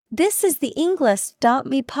This is the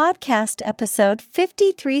Englist.me podcast episode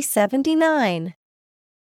 5379.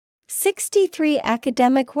 63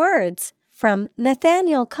 academic words from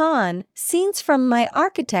Nathaniel Kahn, Scenes from My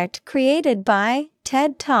Architect, created by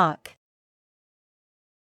TED Talk.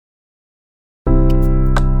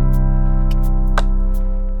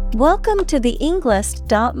 Welcome to the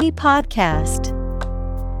Englist.me podcast.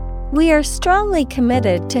 We are strongly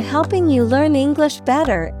committed to helping you learn English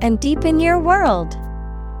better and deepen your world.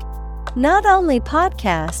 Not only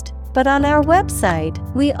podcast, but on our website,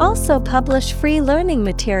 we also publish free learning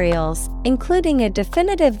materials, including a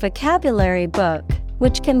definitive vocabulary book,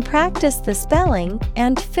 which can practice the spelling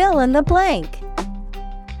and fill in the blank.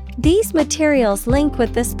 These materials link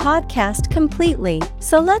with this podcast completely,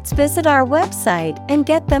 so let's visit our website and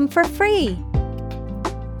get them for free.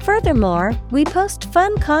 Furthermore, we post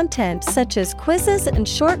fun content such as quizzes and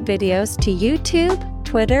short videos to YouTube,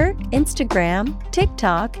 Twitter, Instagram,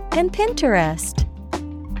 TikTok, and Pinterest.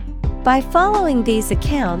 By following these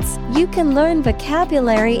accounts, you can learn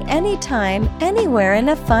vocabulary anytime, anywhere in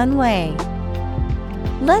a fun way.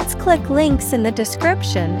 Let's click links in the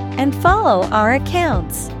description and follow our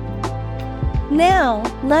accounts. Now,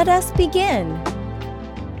 let us begin.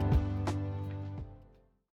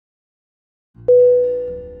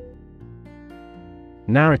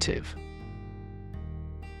 Narrative.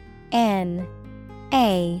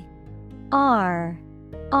 N-A-R-R-A-T-I-V-E.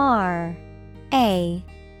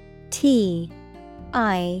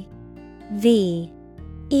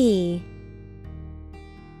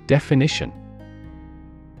 Definition: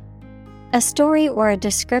 a story or a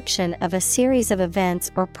description of a series of events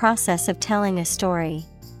or process of telling a story.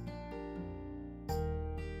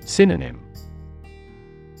 Synonym: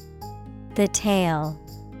 The tale,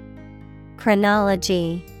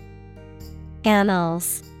 chronology,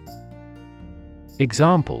 annals.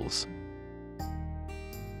 Examples: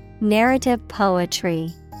 narrative poetry,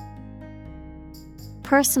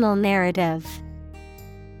 personal narrative.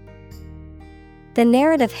 The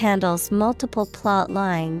narrative handles multiple plot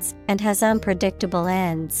lines and has unpredictable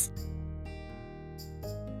ends.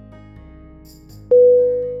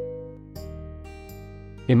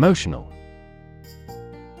 Emotional.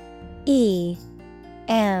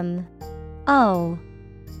 E-M-O-T-I-O-N-A-L.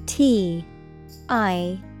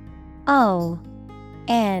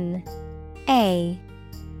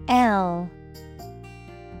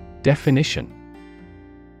 Definition: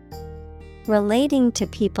 relating to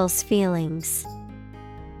people's feelings.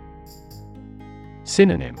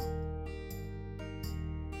 Synonym: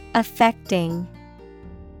 affecting,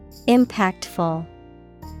 impactful,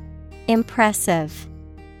 impressive.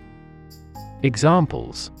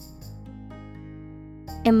 Examples: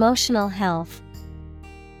 emotional health,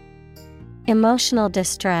 emotional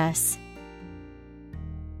distress.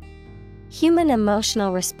 Human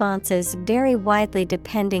emotional responses vary widely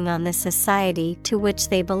depending on the society to which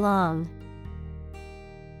they belong.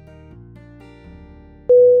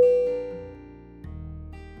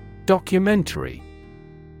 Documentary.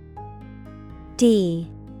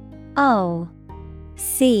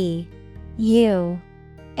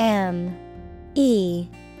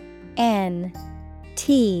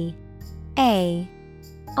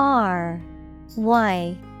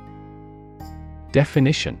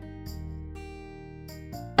 Definition: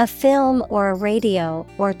 a film or a radio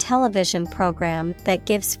or television program that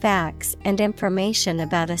gives facts and information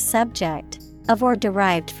about a subject, of or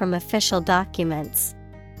derived from official documents.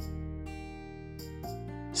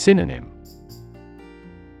 Synonym: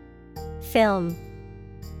 film,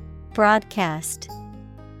 broadcast,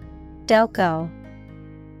 doco.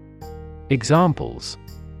 Examples: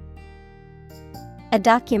 a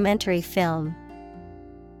documentary film,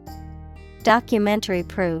 documentary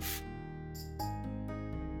proof.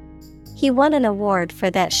 He won an award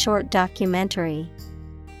for that short documentary.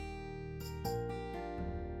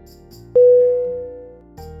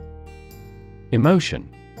 Emotion.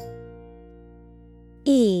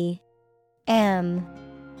 E-M-O-T-I-O-N.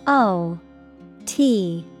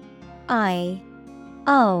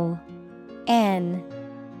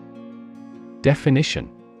 Definition: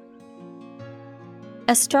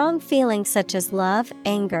 a strong feeling such as love,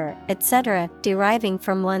 anger, etc., deriving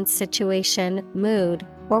from one's situation, mood,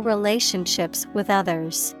 or relationships with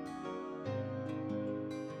others.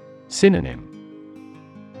 Synonym: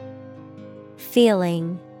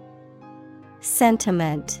 feeling,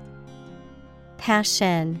 sentiment,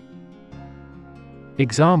 passion.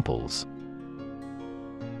 Examples: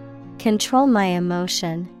 control my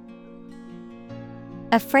emotion,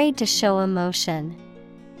 afraid to show emotion.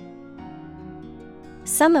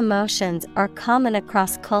 Some emotions are common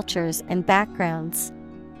across cultures and backgrounds.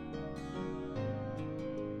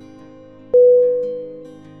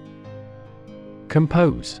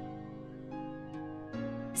 Compose.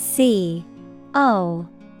 Compose.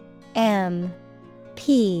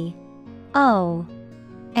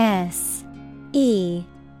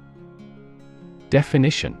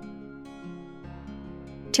 Definition.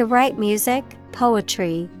 To write music,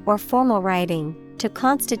 poetry, or formal writing, to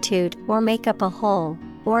constitute or make up a whole,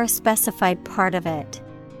 or a specified part of it.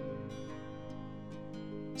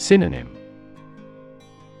 Synonym.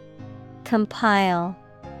 Compile,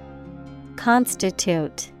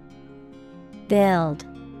 constitute, build.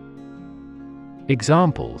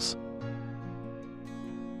 Examples.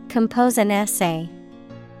 Compose an essay.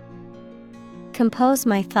 Compose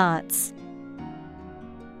my thoughts.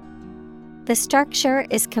 The structure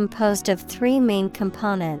is composed of 3 main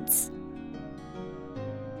components.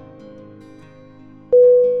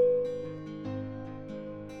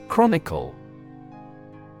 Chronicle.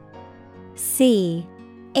 CHRONICLE.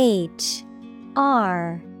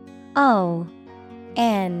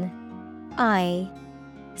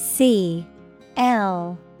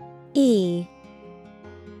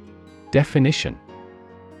 Definition.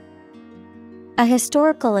 A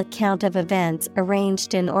historical account of events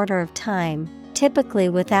arranged in order of time, typically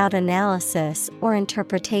without analysis or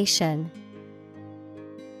interpretation.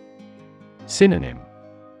 Synonym.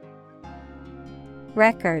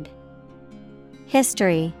 Record,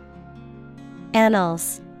 history,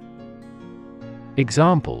 annals.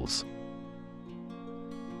 Examples.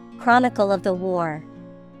 Chronicle of the war.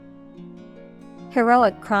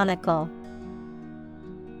 Heroic chronicle.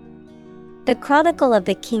 The chronicle of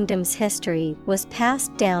the kingdom's history was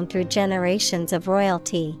passed down through generations of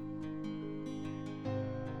royalty.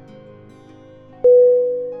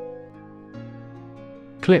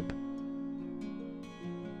 Clip.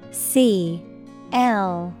 CLIP.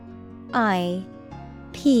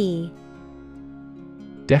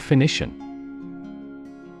 Definition.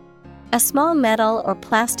 A small metal or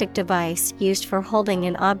plastic device used for holding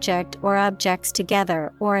an object or objects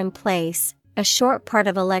together or in place, a short part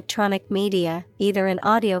of electronic media, either an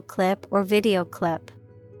audio clip or video clip.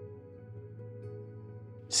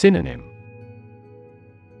 Synonym.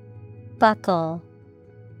 Buckle,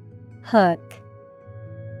 hook,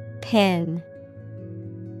 pin.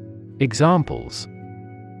 Examples.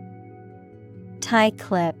 Tie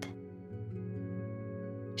clip.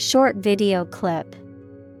 Short video clip.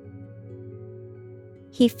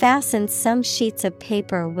 He fastened some sheets of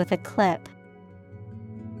paper with a clip.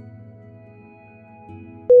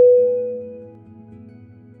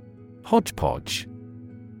 Hodgepodge.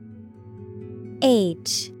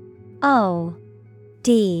 HODGEPODGE.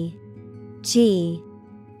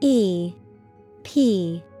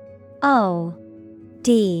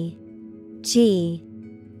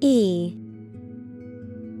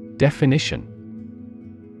 Definition.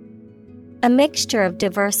 A mixture of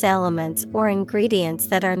diverse elements or ingredients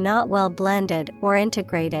that are not well blended or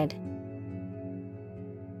integrated.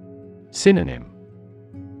 Synonym.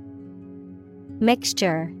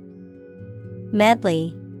 Mixture,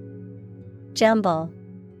 medley, jumble.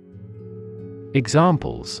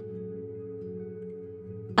 Examples.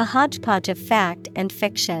 A hodgepodge of fact and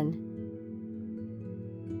fiction.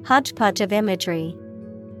 Hodgepodge of imagery.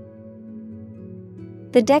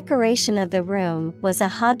 The decoration of the room was a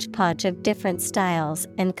hodgepodge of different styles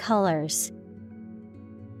and colors.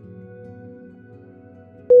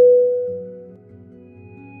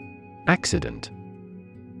 Accident.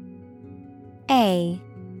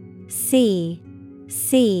 ACCIDENT.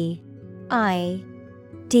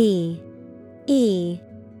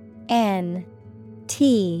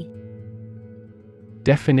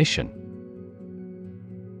 Definition.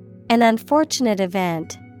 An unfortunate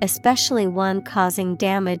event, especially one causing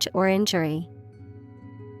damage or injury.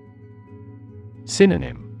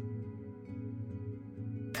 Synonym.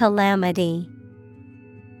 Calamity,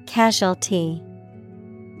 casualty,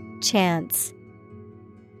 chance.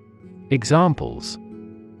 Examples.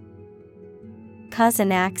 Cause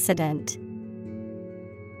an accident.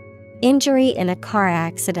 Injury in a car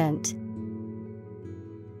accident.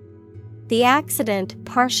 The accident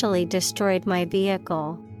partially destroyed my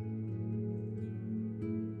vehicle.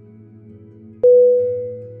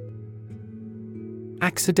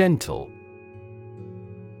 Accidental.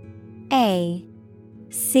 ACCIDENTAL.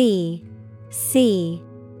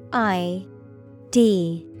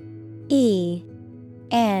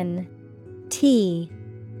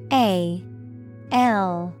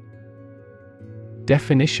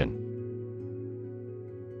 Definition.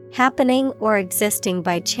 Happening or existing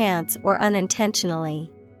by chance or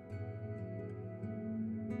unintentionally.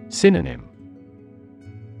 Synonym.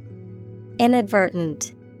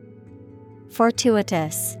 Inadvertent,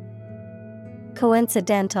 fortuitous,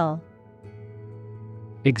 coincidental.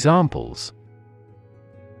 Examples: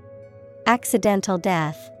 accidental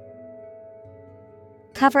death,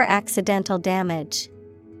 cover accidental damage.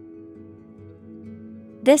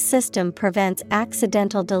 This system prevents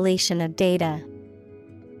accidental deletion of data.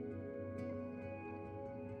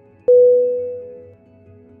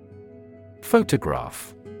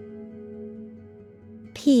 Photograph.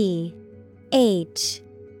 P-H-O-T-O-G-R-A-P-H.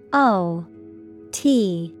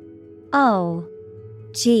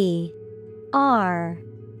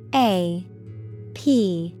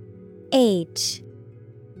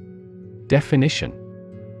 Definition: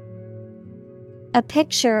 a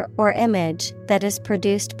picture or image that is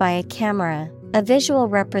produced by a camera, a visual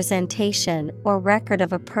representation or record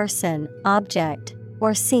of a person, object,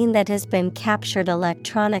 or scene that has been captured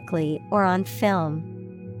electronically or on film.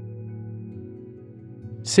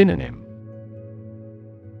 Synonym: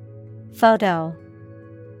 Photo,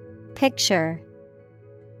 picture,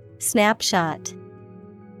 snapshot.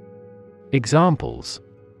 Examples: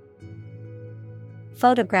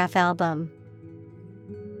 photograph album,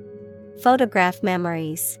 photograph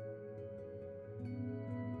memories.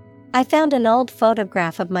 I found an old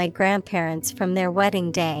photograph of my grandparents from their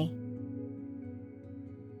wedding day.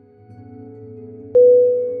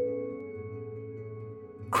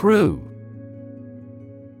 Crew.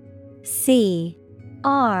 C-R-E-W.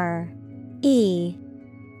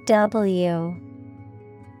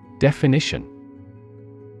 Definition: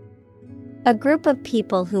 a group of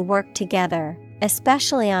people who work together,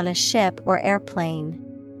 especially on a ship or airplane.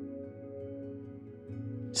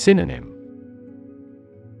 Synonym: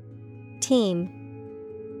 team,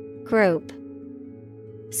 group,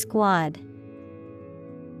 squad.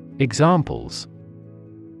 Examples: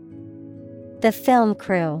 the film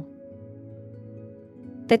crew,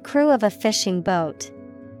 the crew of a fishing boat.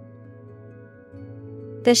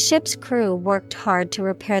 The ship's crew worked hard to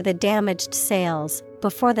repair the damaged sails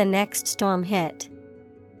before the next storm hit.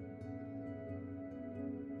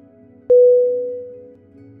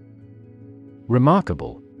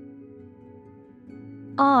 Remarkable.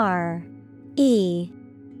 R-E-M-A-R-K-A-B-L-E.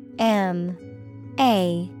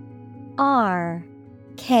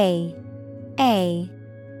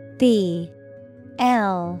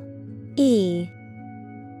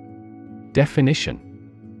 Definition: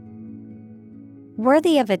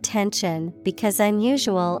 worthy of attention because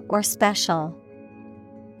unusual or special.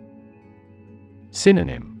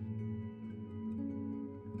 Synonym: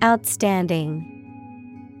 outstanding,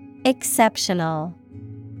 exceptional,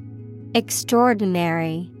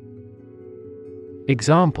 extraordinary.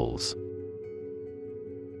 Examples: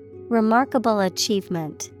 remarkable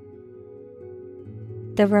achievement,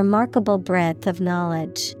 the remarkable breadth of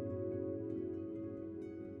knowledge.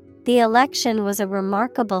 The election was a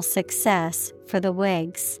remarkable success for the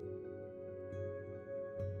Whigs.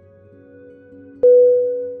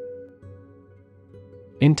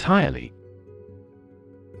 Entirely.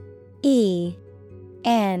 E-N-T-I-R-E-L-Y.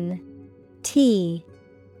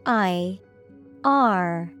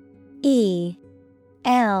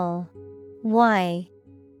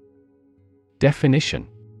 Definition: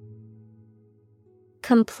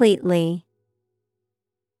 completely.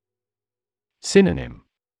 Synonym: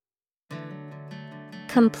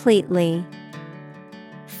 completely,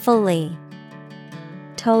 fully,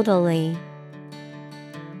 totally.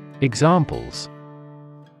 Examples: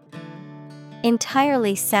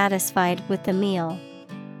 entirely satisfied with the meal.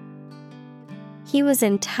 He was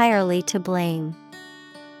entirely to blame.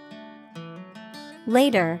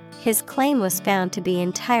 Later, his claim was found to be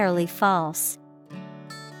entirely false.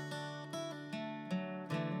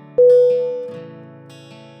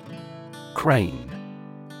 Crane.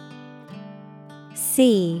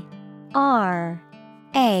 C-R-A-N-E.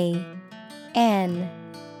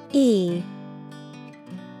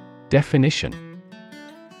 Definition: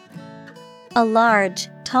 a large,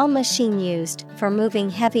 tall machine used for moving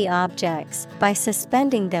heavy objects by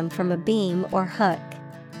suspending them from a beam or hook.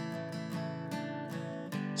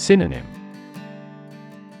 Synonym: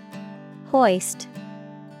 hoist,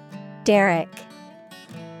 derrick,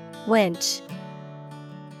 winch.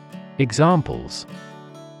 Examples: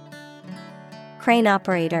 crane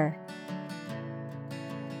operator,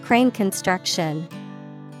 crane construction.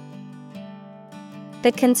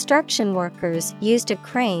 The construction workers used a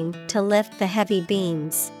crane to lift the heavy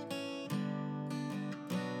beams.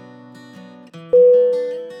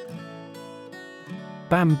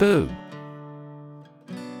 Bamboo.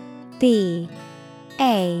 B-A-M-B-O-O.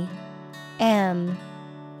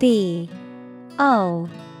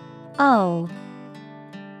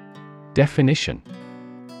 Definition: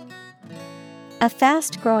 a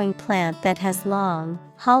fast-growing plant that has long,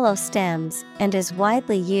 hollow stems, and is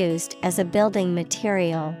widely used as a building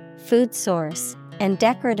material, food source, and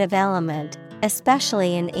decorative element,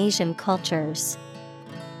 especially in Asian cultures.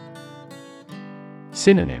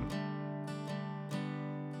 Synonym: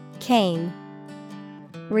 Cane,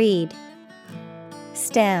 reed,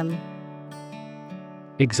 stem.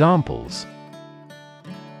 Examples: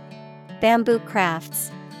 Bamboo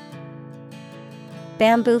crafts,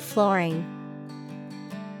 bamboo flooring.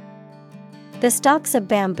 The stalks of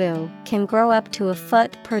bamboo can grow up to a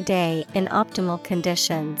foot per day in optimal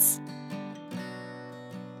conditions.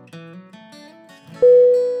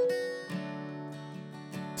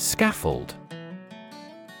 Scaffold.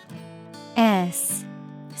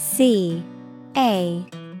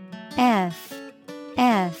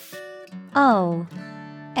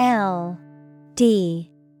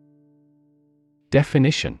 S-C-A-F-F-O-L-D.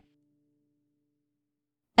 Definition: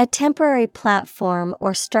 a temporary platform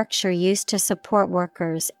or structure used to support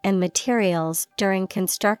workers and materials during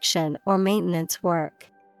construction or maintenance work.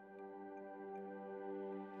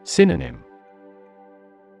 Synonym: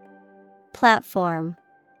 Platform,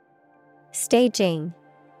 staging,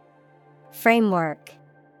 framework.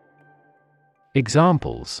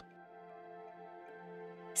 Examples: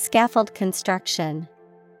 Scaffold construction.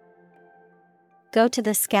 Go to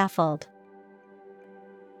the scaffold.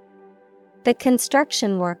 The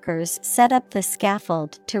construction workers set up the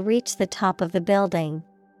scaffold to reach the top of the building.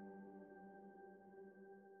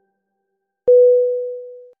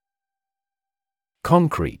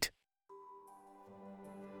 Concrete.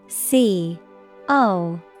 C-O-N-C-R-E-T-E.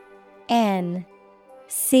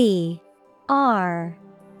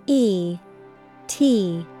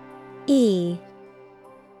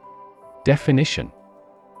 Definition: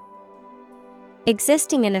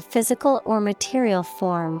 existing in a physical or material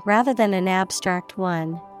form rather than an abstract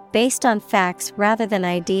one, based on facts rather than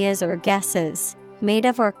ideas or guesses, made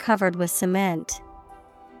of or covered with cement.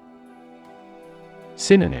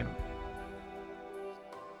 Synonym: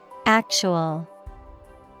 Actual,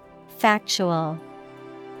 factual,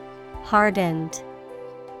 hardened.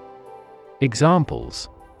 Examples: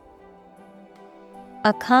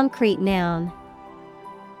 a concrete noun.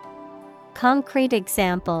 Concrete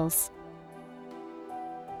examples.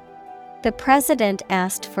 The president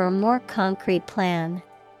asked for a more concrete plan.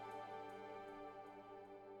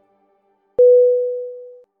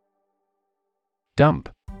 Dump.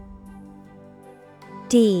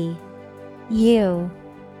 D-U-M-P.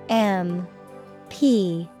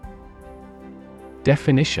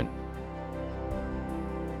 Definition: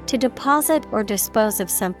 to deposit or dispose of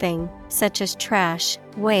something, such as trash,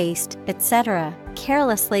 waste, etc.,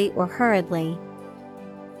 carelessly or hurriedly.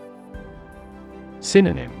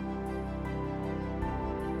 Synonym: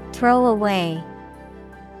 throw away,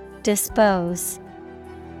 dispose.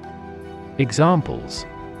 Examples: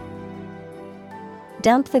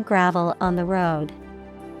 dump the gravel on the road.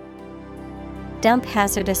 Dump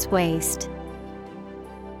hazardous waste.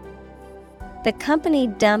 The company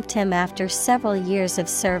dumped him after several years of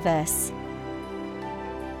service.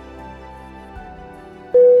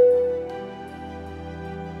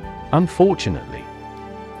 Unfortunately.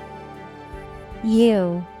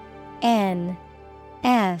 Unfortunately.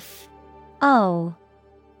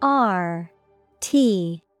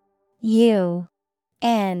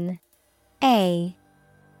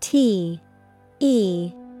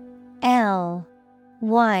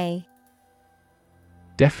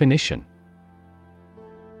 Definition: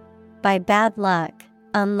 by bad luck,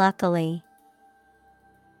 unluckily.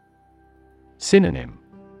 Synonym: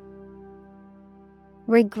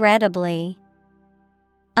 regrettably,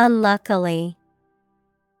 unluckily,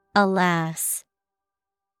 alas.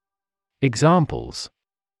 Examples: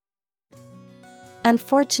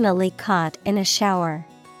 unfortunately caught in a shower.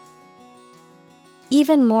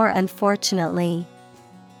 Even more unfortunately.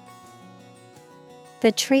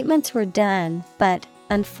 The treatments were done, but,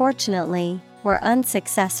 unfortunately, were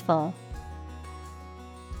unsuccessful.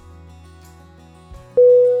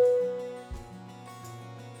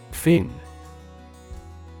 Fin.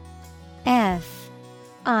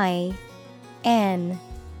 F-I-N.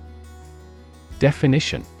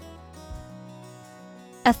 Definition: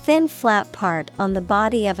 a thin flat part on the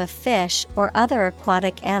body of a fish or other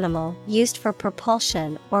aquatic animal used for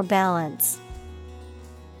propulsion or balance.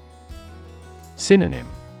 Synonym: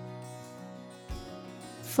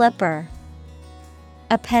 flipper,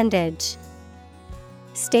 appendage,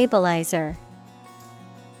 stabilizer.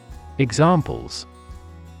 Examples: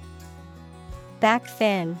 back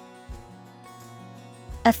fin.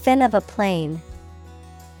 A fin of a plane.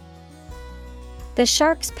 The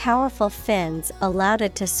shark's powerful fins allowed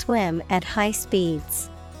it to swim at high speeds.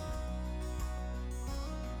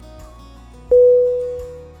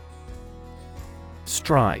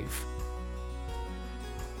 Strive.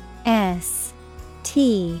 S-T-R-I-V-E.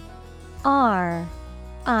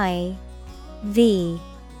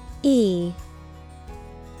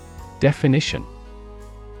 Definition: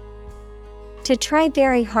 to try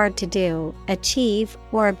very hard to do, achieve,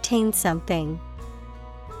 or obtain something.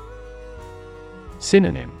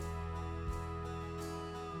 Synonym: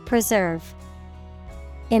 Preserve,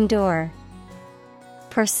 endure,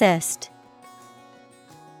 persist.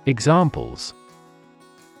 Examples: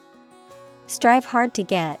 strive hard to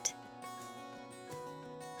get,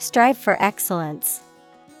 strive for excellence.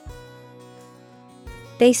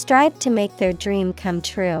 They strive to make their dream come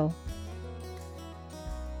true.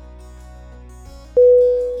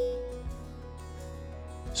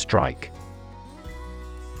 Strike.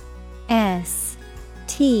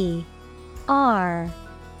 S-T-R-I-K-E.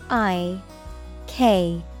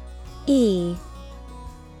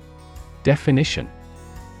 Definition: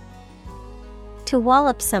 to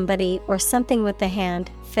wallop somebody or something with the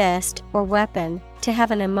hand, fist, or weapon, to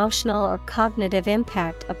have an emotional or cognitive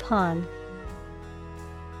impact upon.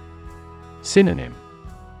 Synonym: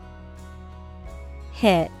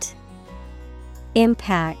 hit,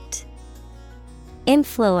 impact,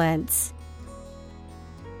 influence.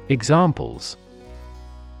 Examples: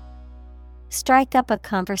 strike up a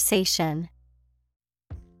conversation,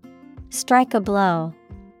 strike a blow.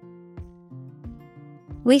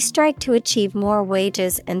 We strike to achieve more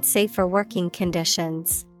wages and safer working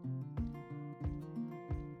conditions.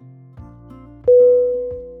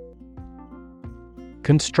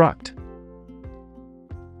 Construct.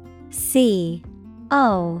 C-O-N-S-T-R-U-C-T.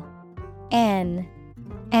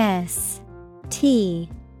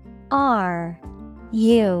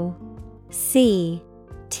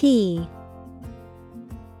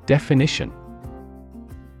 Definition: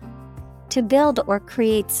 to build or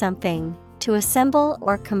create something, to assemble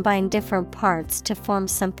or combine different parts to form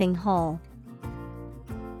something whole.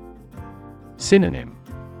 Synonym: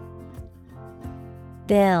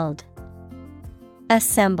 build,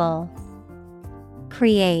 assemble,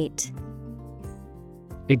 create.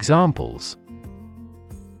 Examples: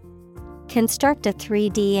 construct a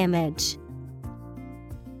 3D image,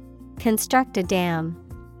 construct a dam.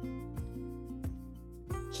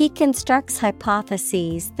 He constructs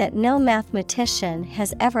hypotheses that no mathematician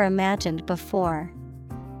has ever imagined before.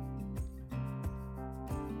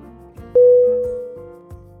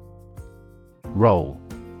 Roll.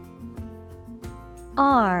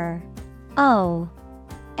 R-O-L-L.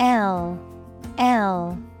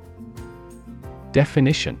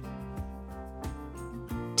 Definition: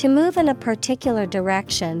 to move in a particular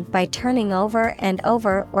direction by turning over and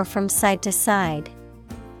over or from side to side.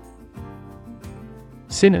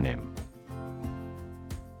 Synonym: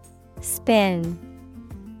 spin,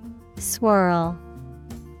 swirl,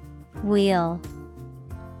 wheel.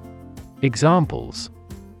 Examples: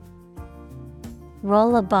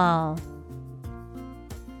 roll a ball,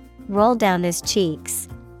 roll down his cheeks.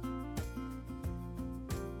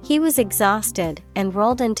 He was exhausted and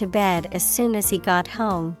rolled into bed as soon as he got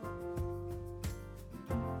home.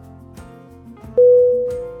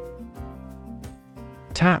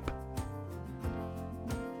 Tap.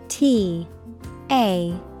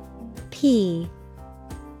 T-A-P.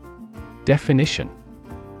 Definition: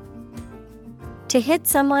 to hit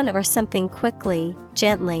someone or something quickly,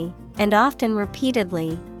 gently, and often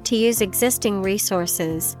repeatedly, to use existing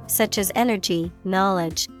resources, such as energy,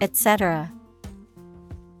 knowledge, etc.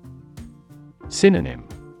 Synonym: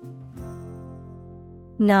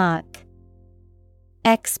 knock,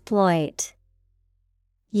 exploit,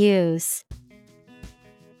 use.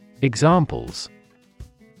 Examples: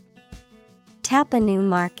 tap a new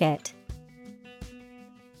market,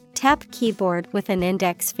 tap keyboard with an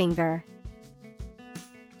index finger.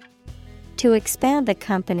 To expand the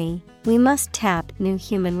company, we must tap new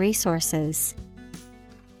human resources.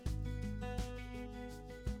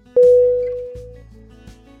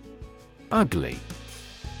 Ugly.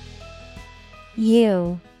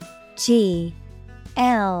 U-G-L-Y.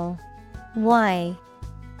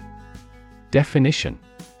 Definition: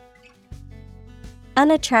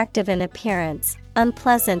 unattractive in appearance,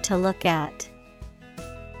 unpleasant to look at.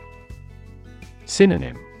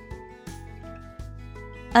 Synonym: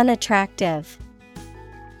 unattractive,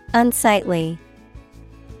 unsightly,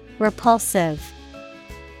 repulsive.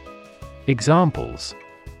 Examples: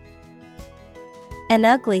 an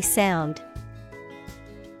ugly sound,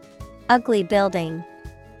 ugly building.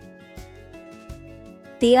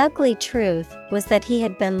 The ugly truth was that he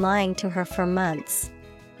had been lying to her for months.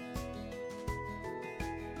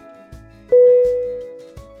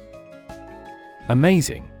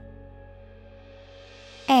 Amazing.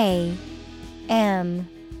 A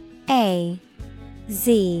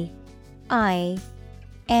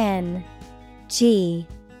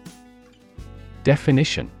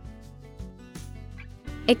Definition: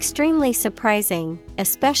 extremely surprising,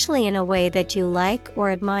 especially in a way that you like or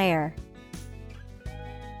admire.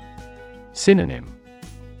 Synonym: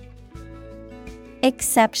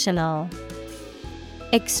 Exceptional,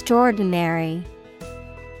 extraordinary,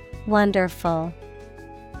 wonderful.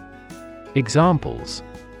 Examples: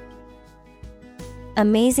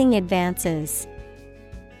 amazing advances,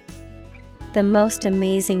 the most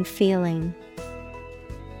amazing feeling.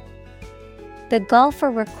 The golfer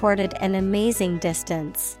recorded an amazing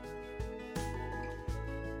distance.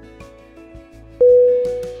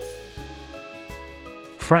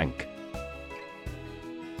 Frank.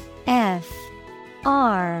 F-R-A-N-K.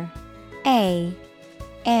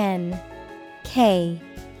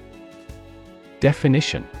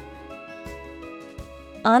 Definition: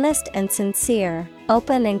 honest and sincere,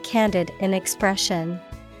 open and candid in expression.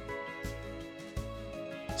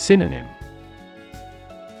 Synonym: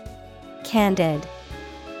 candid,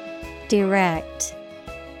 direct,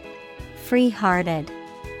 free-hearted.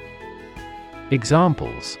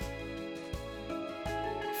 Examples: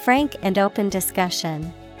 frank and open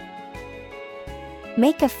discussion.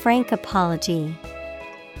 Make a frank apology.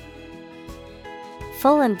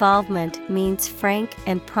 Full involvement means frank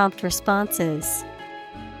and prompt responses.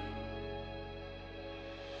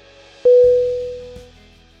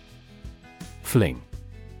 Fling.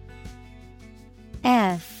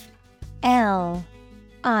 F-L-I-N-G.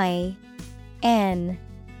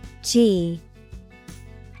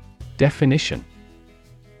 Definition: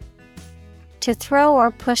 to throw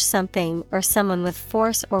or push something or someone with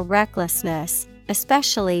force or recklessness,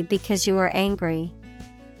 especially because you are angry.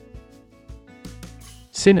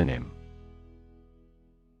 Synonym: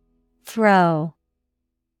 throw,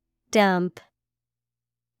 dump,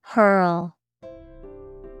 hurl.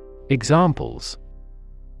 Examples: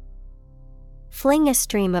 fling a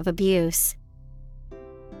stream of abuse.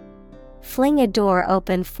 Fling a door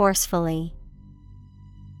open forcefully.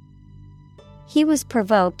 He was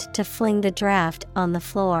provoked to fling the draft on the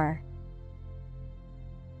floor.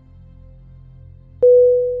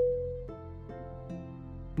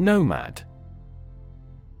 Nomad.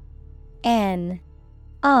 N-O-M-A-D.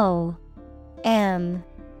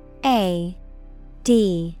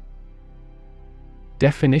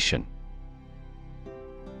 Definition: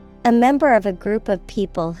 a member of a group of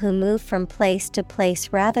people who move from place to place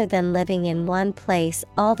rather than living in one place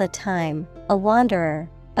all the time, a wanderer,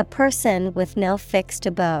 a person with no fixed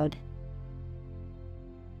abode.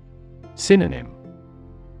 Synonym: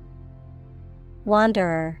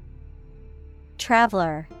 wanderer,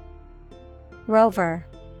 traveler, rover.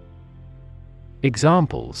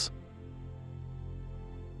 Examples: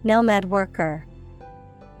 nomad worker,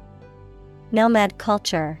 nomad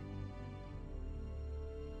culture.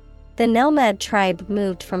 The nomad tribe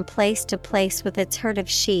moved from place to place with its herd of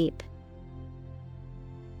sheep.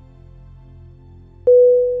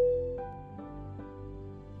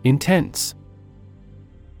 Intense.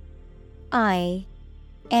 I-N-T-E-N-S-E.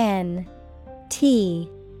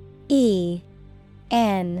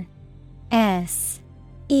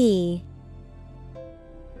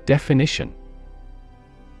 Definition: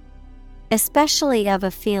 especially of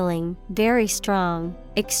a feeling, very strong,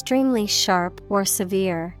 extremely sharp or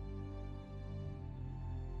severe.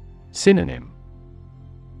 Synonym: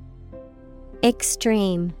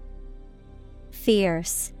 extreme,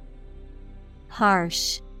 fierce,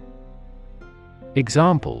 harsh.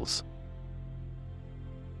 Examples: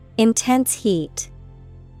 intense heat.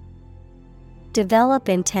 Develop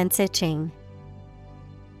intense itching.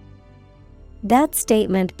 That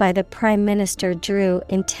statement by the Prime Minister drew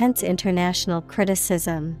intense international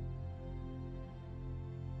criticism.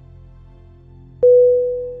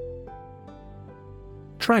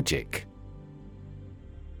 Tragic.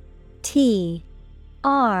 T-R-A-G-I-C.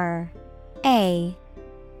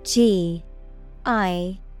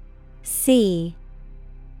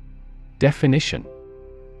 Definition: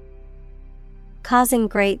 causing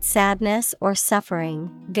great sadness or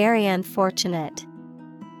suffering, very unfortunate.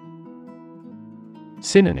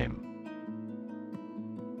 Synonym: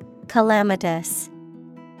 calamitous,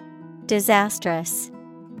 disastrous,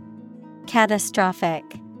 catastrophic.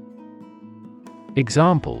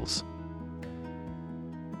 Examples: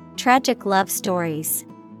 tragic love stories.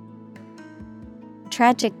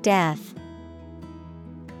 Tragic death.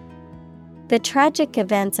 The tragic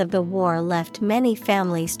events of the war left many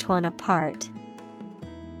families torn apart.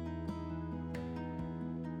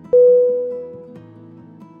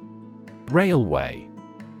 Railway.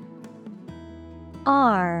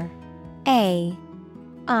 R A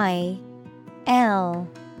I L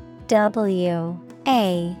W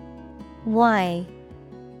A Y.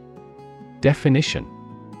 Definition: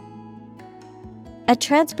 A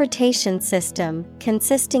transportation system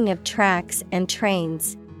consisting of tracks and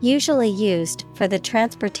trains, usually used for the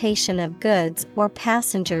transportation of goods or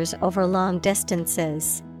passengers over long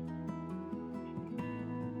distances.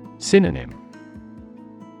 Synonym: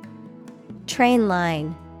 Train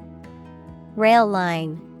line, rail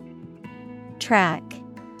line, track.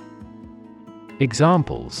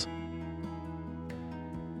 Examples: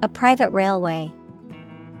 A private railway,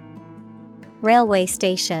 railway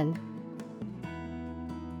station.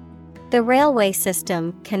 The railway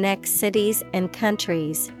system connects cities and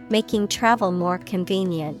countries, making travel more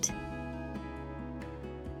convenient.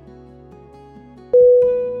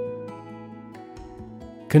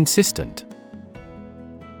 Consistent.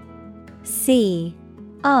 C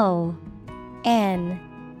O N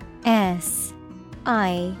S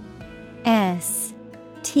I S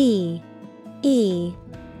T E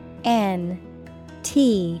N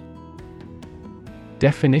T.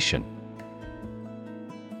 Definition: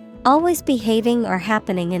 Always behaving or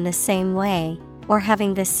happening in the same way, or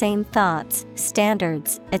having the same thoughts,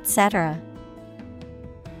 standards, etc.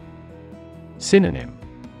 Synonym: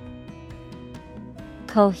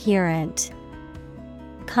 Coherent,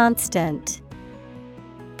 constant,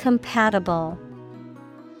 compatible.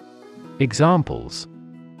 Examples: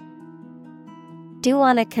 Do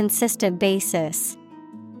on a consistent basis.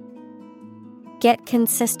 Get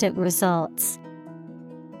consistent results.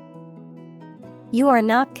 You are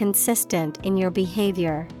not consistent in your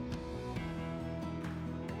behavior.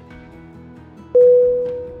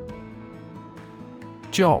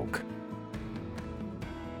 Jog.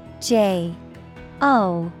 J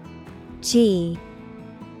O G.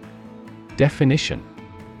 Definition: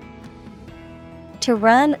 To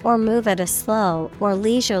run or move at a slow or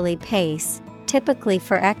leisurely pace, typically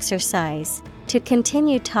for exercise, to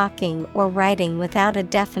continue talking or writing without a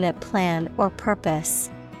definite plan or purpose.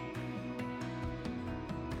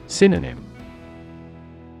 Synonym: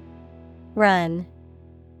 Run,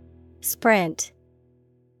 sprint,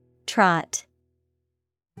 trot.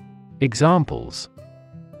 Examples: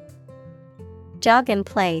 Jog in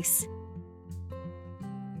place.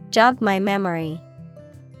 Jog my memory.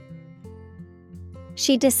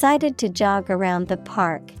 She decided to jog around the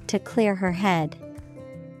park to clear her head.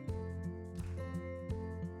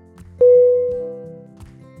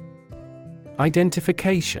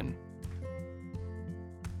 Identification.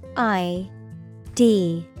 I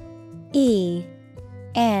D E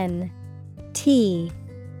N T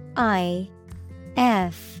I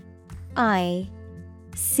F I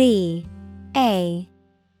C A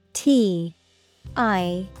T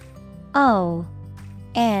I O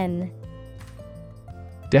N.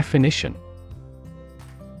 Definition: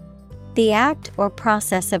 The act or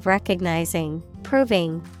process of recognizing,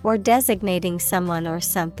 proving, or designating someone or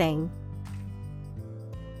something.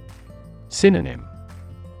 Synonym: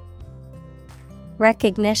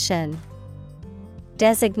 Recognition,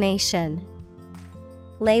 designation,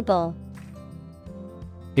 label.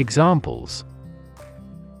 Examples: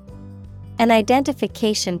 An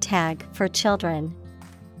identification tag for children.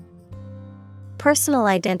 Personal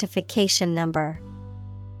identification number.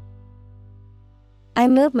 Eye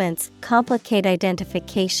movements complicate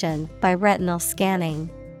identification by retinal scanning.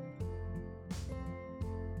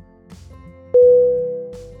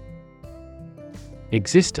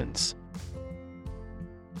 Existence.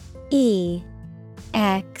 E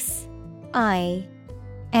X I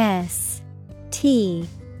S T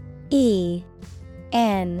E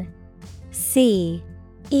N C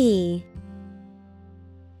E.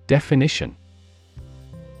 Definition: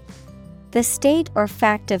 The state or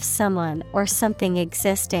fact of someone or something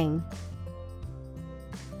existing.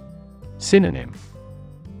 Synonym: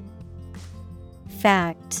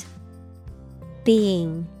 Fact,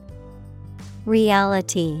 being,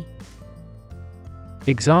 reality.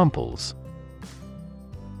 Examples: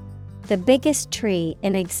 The biggest tree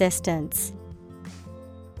in existence.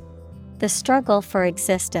 The struggle for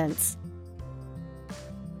existence.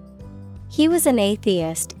 He was an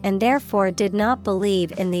atheist and therefore did not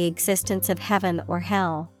believe in the existence of heaven or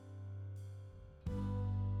hell.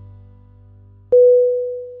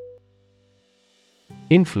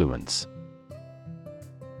 Influence.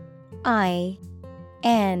 I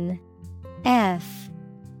N F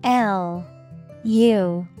L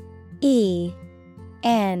U E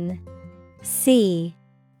N C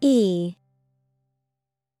E.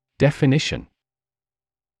 Definition: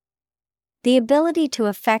 The ability to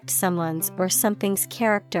affect someone's or something's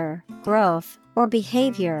character, growth, or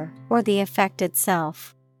behavior, or the effect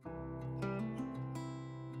itself.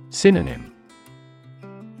 Synonym: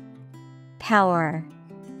 power,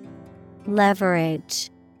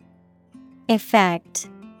 leverage, effect.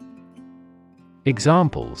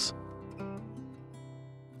 Examples: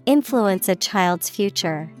 Influence a child's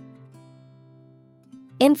future.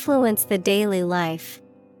 Influence the daily life.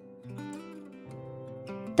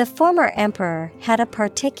 The former emperor had a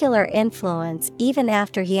particular influence even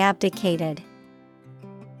after he abdicated.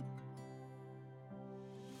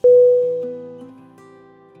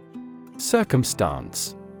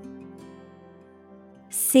 Circumstance.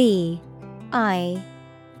 Circumstance.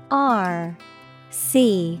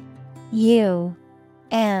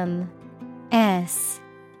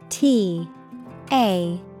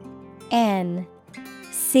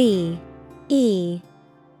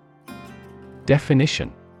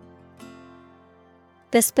 Definition: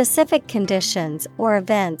 The specific conditions or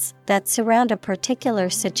events that surround a particular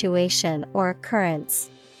situation or occurrence.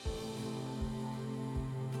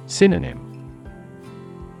 Synonym: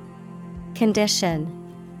 Condition,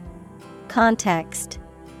 context,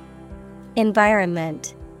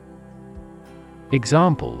 environment.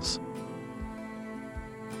 Examples: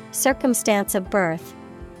 Circumstance of birth.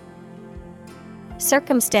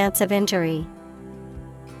 Circumstance of injury.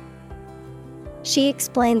 She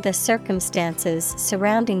explained the circumstances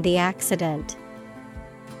surrounding the accident.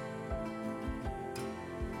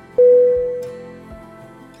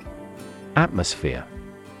 Atmosphere.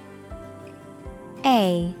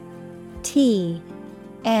 ATMOSPHERE.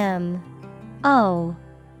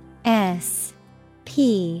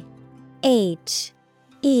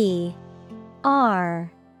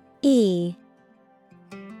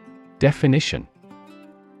 Definition: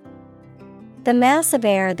 The mass of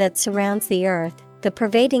air that surrounds the earth, the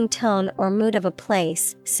pervading tone or mood of a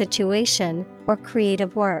place, situation, or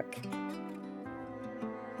creative work.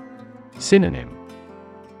 Synonym: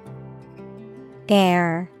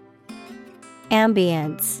 Air,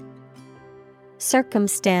 ambience,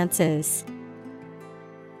 circumstances.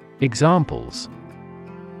 Examples: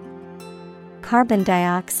 Carbon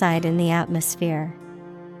dioxide in the atmosphere.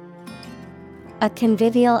 A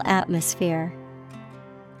convivial atmosphere.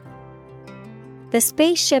 The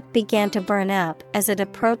spaceship began to burn up as it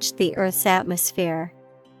approached the Earth's atmosphere.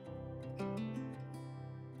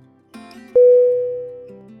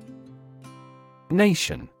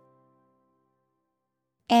 Nation.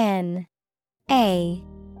 Nation.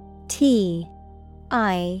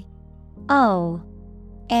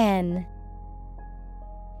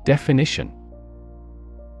 Definition: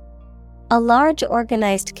 A large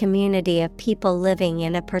organized community of people living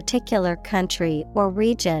in a particular country or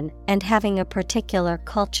region and having a particular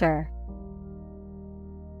culture.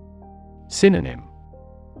 Synonym: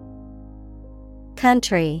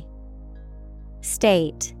 Country,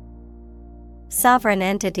 state, sovereign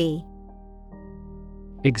entity.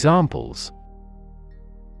 Examples: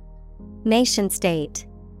 Nation state.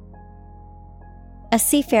 A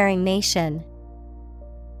seafaring nation.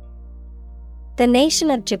 The nation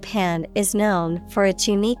of Japan is known for its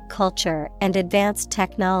unique culture and advanced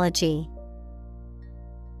technology.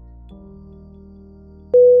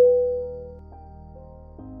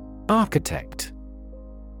 Architect.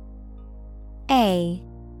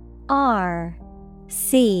 ARCHITECT.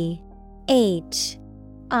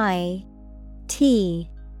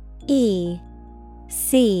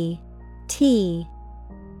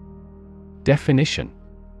 Definition: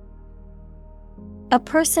 A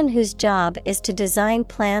person whose job is to design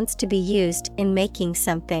plans to be used in making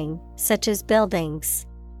something, such as buildings.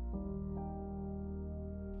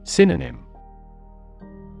 Synonym: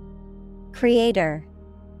 Creator,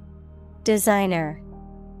 designer,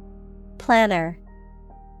 planner.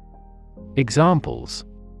 Examples: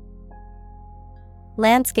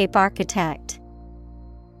 Landscape architect.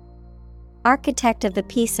 Architect of the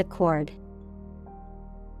Peace Accord.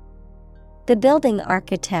 The building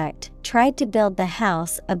architect tried to build the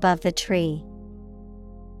house above the tree.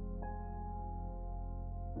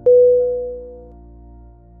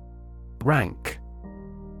 Rank.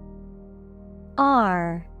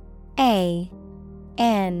 RANK.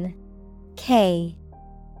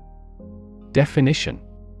 Definition: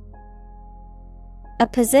 A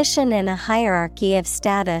position in a hierarchy of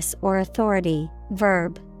status or authority.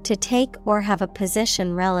 Verb, to take or have a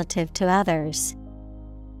position relative to others.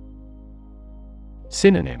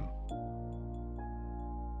 Synonym: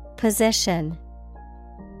 Position,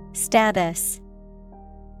 status,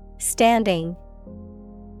 standing.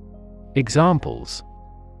 Examples: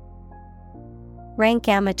 Rank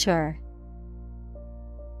amateur.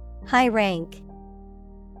 High rank.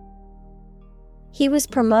 He was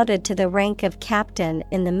promoted to the rank of captain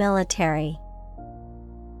in the military.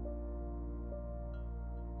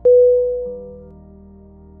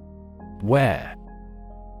 Where.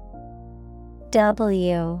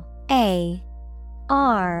 W-A-R-E.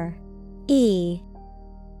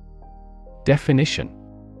 Definition.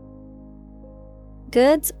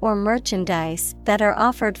 Goods or merchandise that are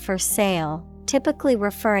offered for sale, typically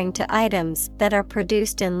referring to items that are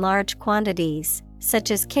produced in large quantities,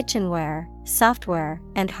 such as kitchenware, software,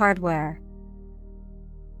 and hardware.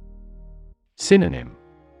 Synonym.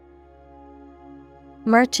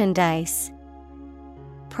 Merchandise,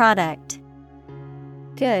 product,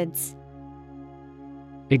 goods.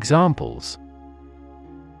 Examples.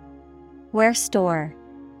 Ware store,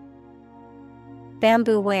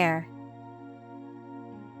 bamboo ware.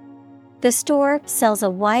 The store sells a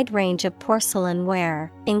wide range of porcelain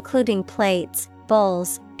ware, including plates,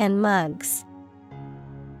 bowls, and mugs.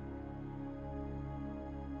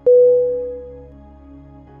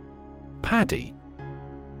 Paddy.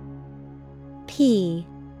 P-A-D-D-Y.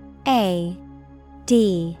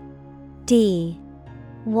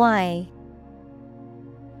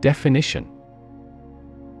 Definition.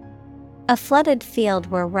 A flooded field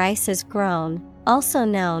where rice is grown, also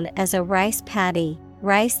known as a rice paddy,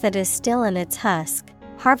 rice that is still in its husk,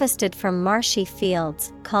 harvested from marshy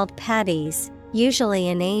fields called paddies, usually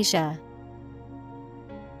in Asia.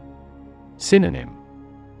 Synonym.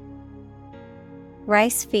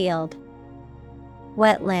 Rice field,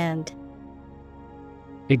 wetland.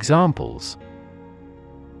 Examples.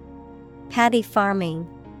 Paddy farming,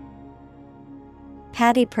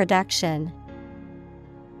 paddy production.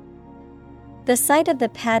 The sight of the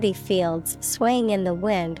paddy fields swaying in the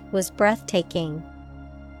wind was breathtaking.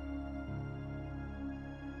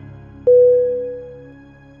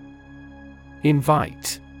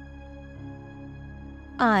 Invite.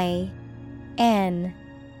 I-N-V-I-T-E.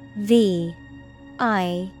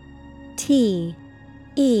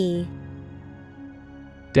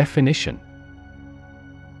 Definition.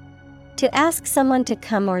 To ask someone to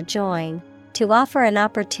come or join, to offer an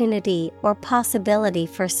opportunity or possibility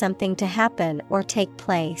for something to happen or take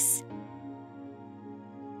place.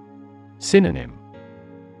 Synonym.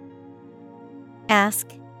 Ask,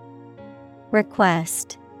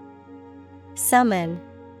 request, summon.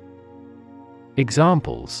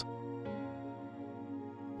 Examples.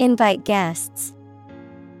 Invite guests,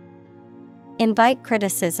 invite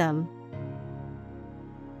criticism.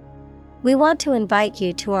 We want to invite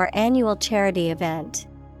you to our annual charity event.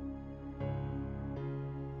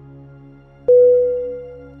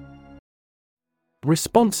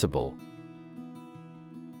 Responsible.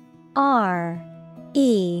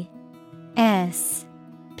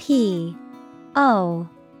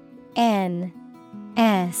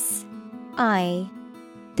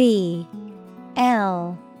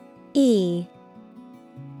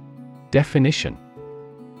 Definition.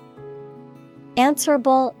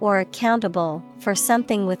 Answerable or accountable for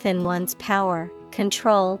something within one's power,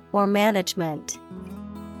 control, or management.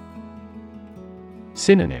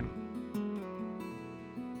 Synonym.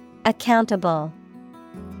 Accountable,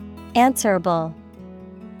 answerable,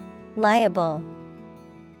 liable.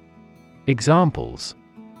 Examples.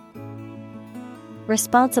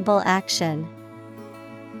 Responsible action,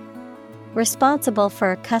 responsible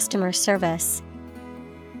for customer service.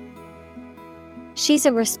 She's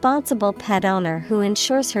a responsible pet owner who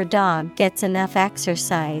ensures her dog gets enough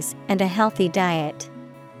exercise and a healthy diet.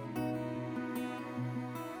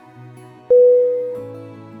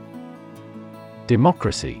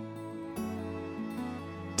 Democracy.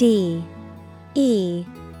 D-E-M-O-C-R-A-C-Y.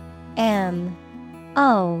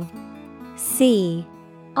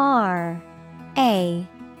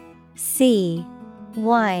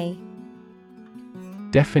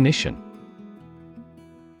 Definition.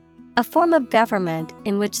 A form of government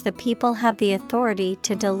in which the people have the authority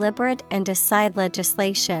to deliberate and decide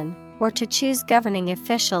legislation, or to choose governing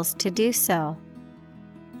officials to do so.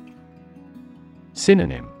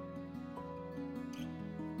 Synonym.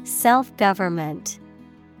 Self-government,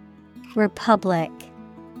 republic,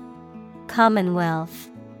 commonwealth.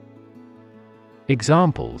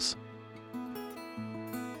 Examples.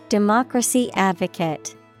 Democracy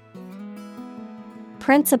advocate,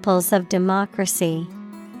 principles of democracy.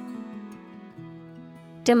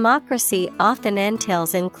 Democracy often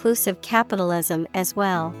entails inclusive capitalism as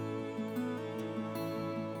well.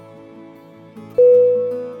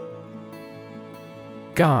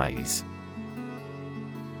 Guise.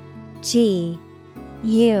 G-U-I-S-E.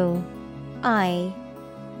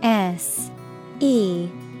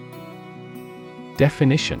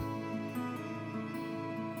 Definition.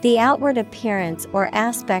 The outward appearance or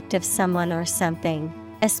aspect of someone or something,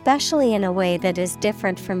 especially in a way that is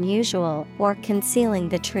different from usual or concealing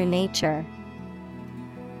the true nature.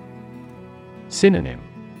 Synonym.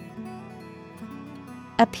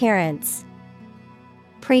 appearance,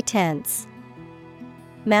 pretense,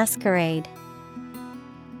 masquerade.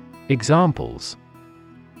 Examples: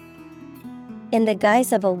 In the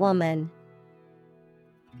guise of a woman,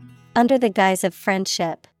 under the guise of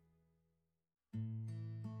friendship.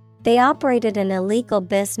 They operated an illegal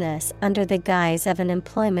business under the guise of an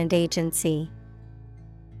employment agency.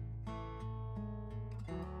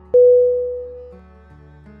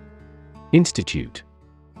 Institute.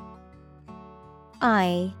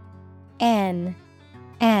 INSTITUTE.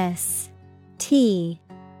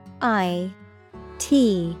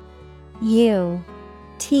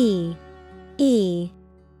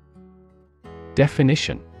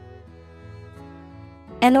 Definition: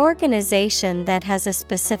 An organization that has a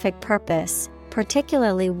specific purpose,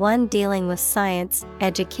 particularly one dealing with science,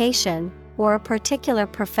 education, or a particular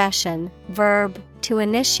profession. Verb, to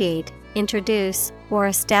initiate, introduce, or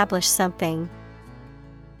establish something.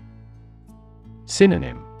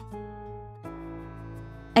 Synonym: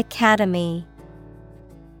 Academy,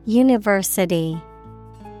 University,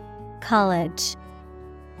 College.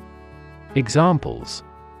 Examples: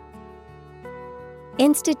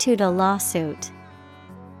 Institute a lawsuit.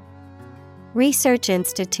 Research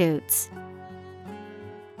institutes.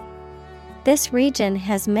 This region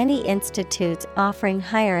has many institutes offering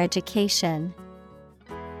higher education.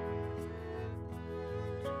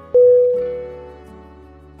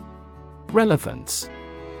 Relevance.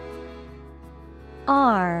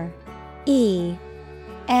 RELEVANCE.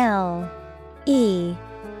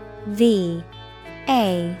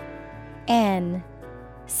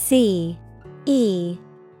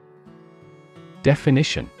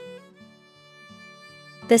 Definition: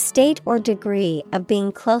 The state or degree of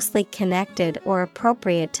being closely connected or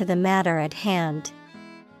appropriate to the matter at hand.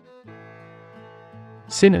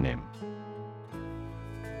 Synonym: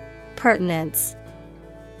 Pertinence,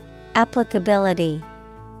 applicability,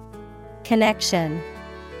 connection.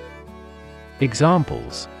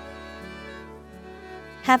 Examples: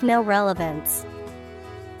 Have no relevance.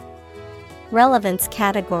 Relevance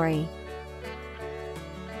category.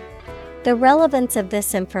 The relevance of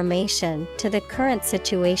this information to the current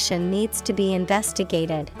situation needs to be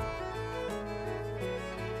investigated.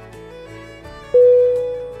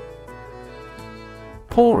 Poorest.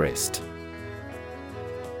 Poorest.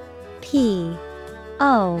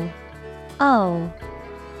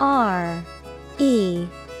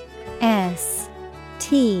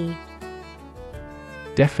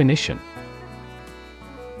 Definition: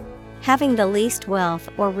 Having the least wealth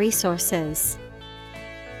or resources.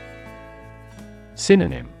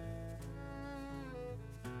 Synonym: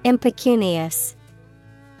 Impecunious,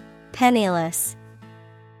 penniless,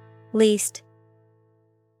 least.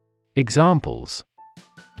 Examples: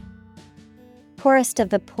 Poorest of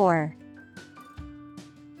the poor.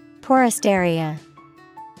 Poorest area.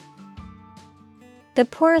 The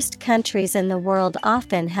poorest countries in the world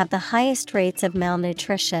often have the highest rates of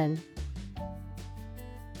malnutrition.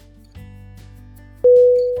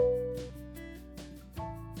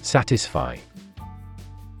 Satisfy.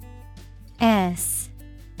 SATISFY.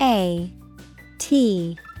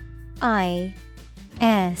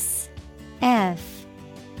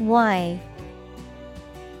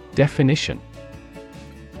 Definition: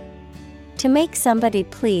 To make somebody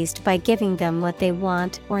pleased by giving them what they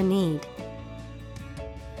want or need.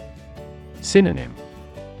 Synonym: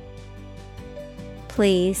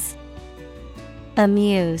 Please,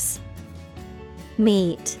 amuse,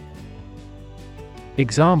 meet.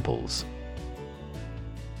 Examples: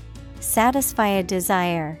 Satisfy a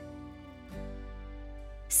desire.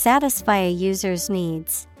 Satisfy a user's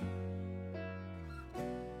needs.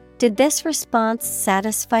 Did this response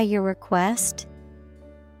satisfy your request?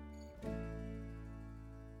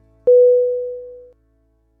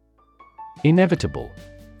 Inevitable.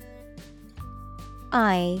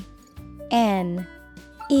 INEVITABLE.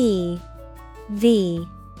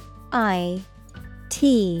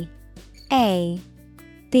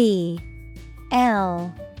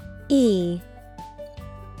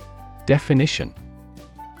 Definition: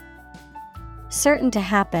 Certain to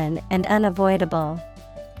happen and unavoidable.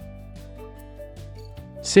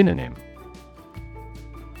 Synonym: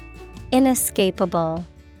 Inescapable,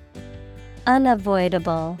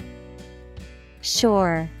 unavoidable,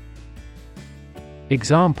 sure.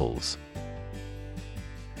 Examples: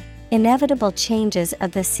 Inevitable changes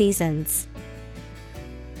of the seasons.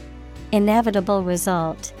 Inevitable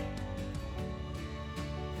result.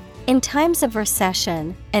 In times of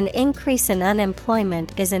recession, an increase in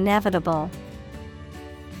unemployment is inevitable.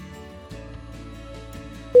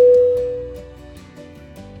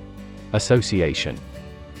 Association.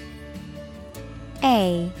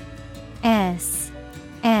 ASSOCIATION.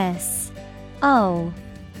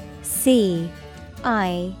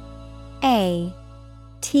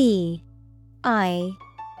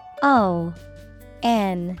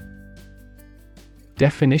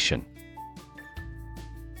 Definition: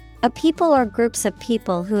 a people or groups of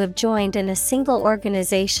people who have joined in a single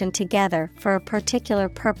organization together for a particular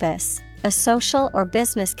purpose, a social or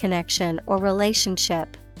business connection or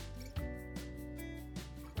relationship.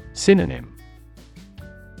 Synonym: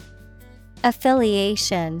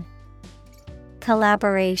 Affiliation,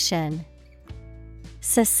 collaboration,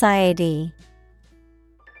 society.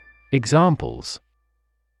 Examples: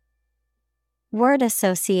 Word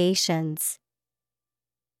associations.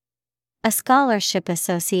 A scholarship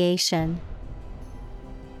association.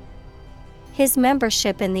 His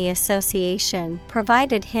membership in the association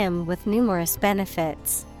provided him with numerous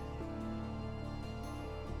benefits.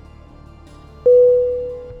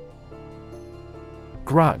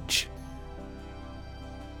 Grudge.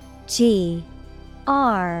 Grudge.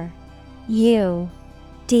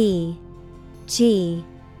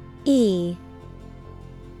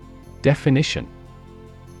 Definition: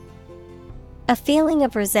 a feeling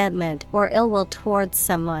of resentment or ill will towards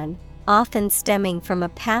someone, often stemming from a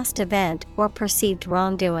past event or perceived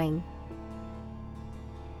wrongdoing.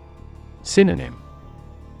 Synonym: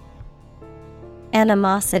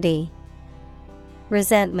 Animosity,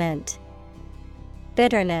 resentment,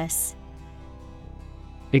 bitterness.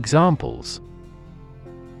 Examples: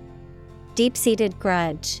 deep-seated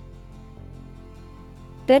grudge,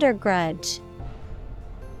 bitter grudge.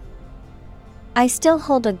 I still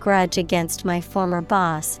hold a grudge against my former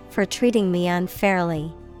boss for treating me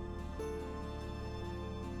unfairly.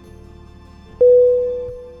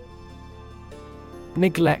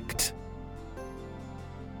 Neglect.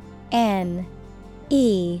 Neglect.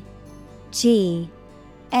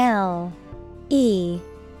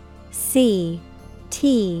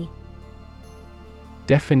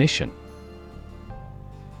 Definition: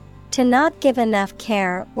 to not give enough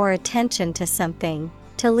care or attention to something,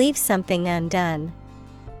 to leave something undone.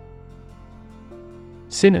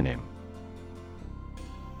 Synonym: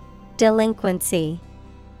 delinquency,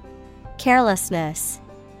 carelessness,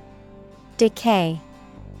 decay.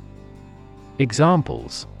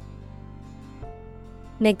 Examples: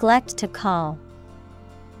 neglect to call,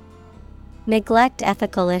 neglect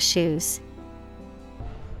ethical issues.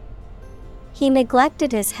 He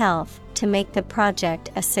neglected his health to make the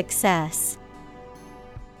project a success.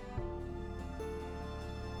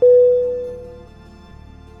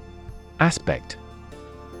 Aspect.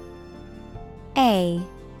 A-S-P-E-C-T.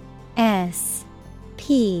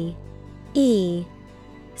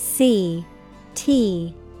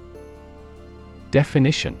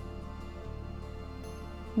 Definition: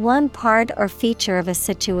 one part or feature of a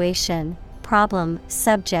situation, problem,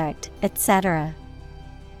 subject, etc.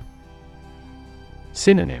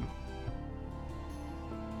 Synonym: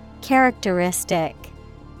 characteristic,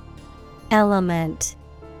 element,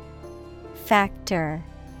 factor.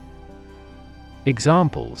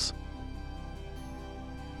 Examples: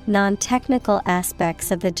 non-technical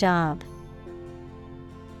aspects of the job,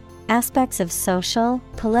 aspects of social,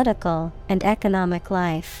 political, and economic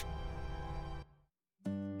life.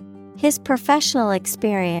 His professional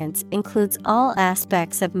experience includes all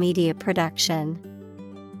aspects of media production.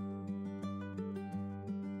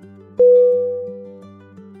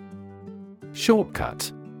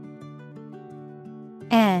 Shortcut.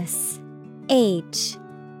 S-H-O-R-T-C-U-T.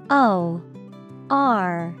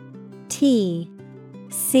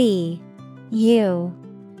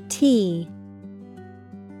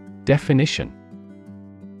 Definition: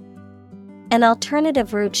 an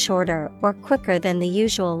alternative route shorter or quicker than the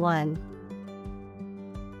usual one.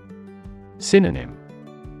 Synonym: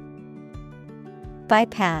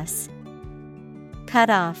 bypass, cut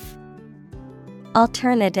off,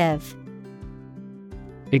 alternative.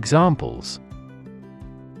 Examples: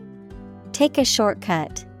 take a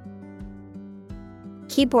shortcut,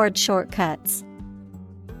 keyboard shortcuts.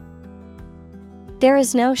 There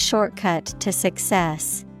is no shortcut to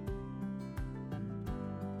success.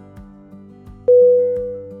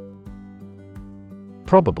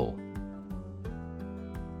 Probable.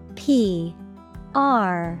 P-R-O-B-A-B-L-E.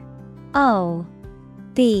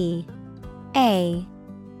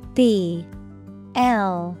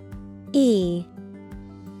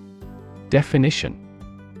 Definition: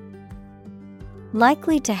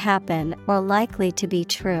 likely to happen or likely to be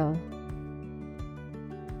true.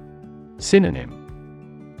 Synonym: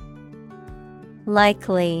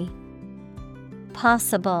 likely,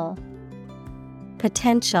 possible,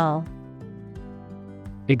 potential.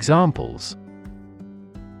 Examples: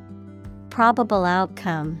 probable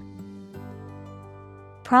outcome,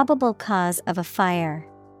 probable cause of a fire.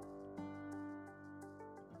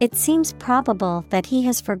 It seems probable that he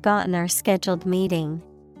has forgotten our scheduled meeting.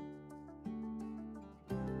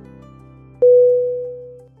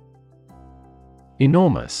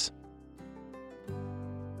 Enormous.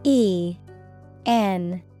 E-N-O-R-M-O-U-S.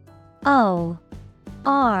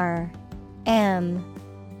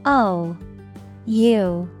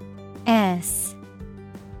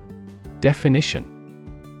 Definition: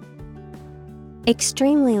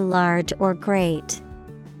 extremely large or great.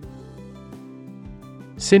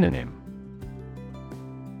 Synonym: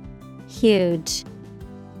 Huge,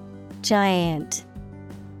 giant,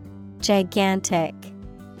 gigantic.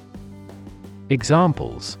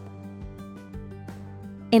 Examples: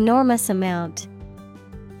 enormous amount,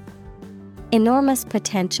 enormous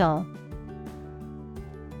potential.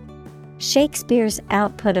 Shakespeare's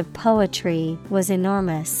output of poetry was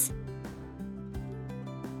enormous.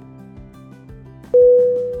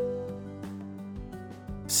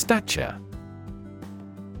 Stature.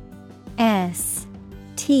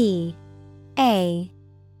 S-T-A-T-U-R-E.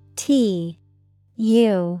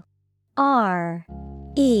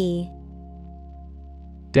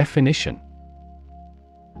 Definition: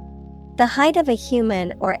 the height of a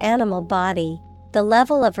human or animal body, the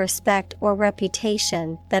level of respect or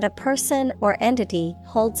reputation that a person or entity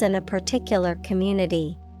holds in a particular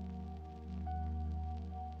community.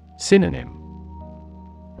 Synonym: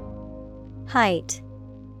 height,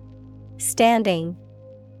 standing,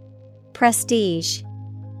 prestige.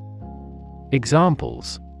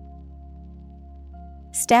 Examples: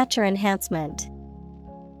 stature enhancement,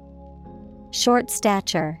 short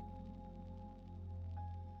stature.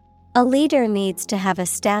 A leader needs to have a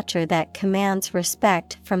stature that commands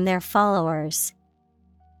respect from their followers.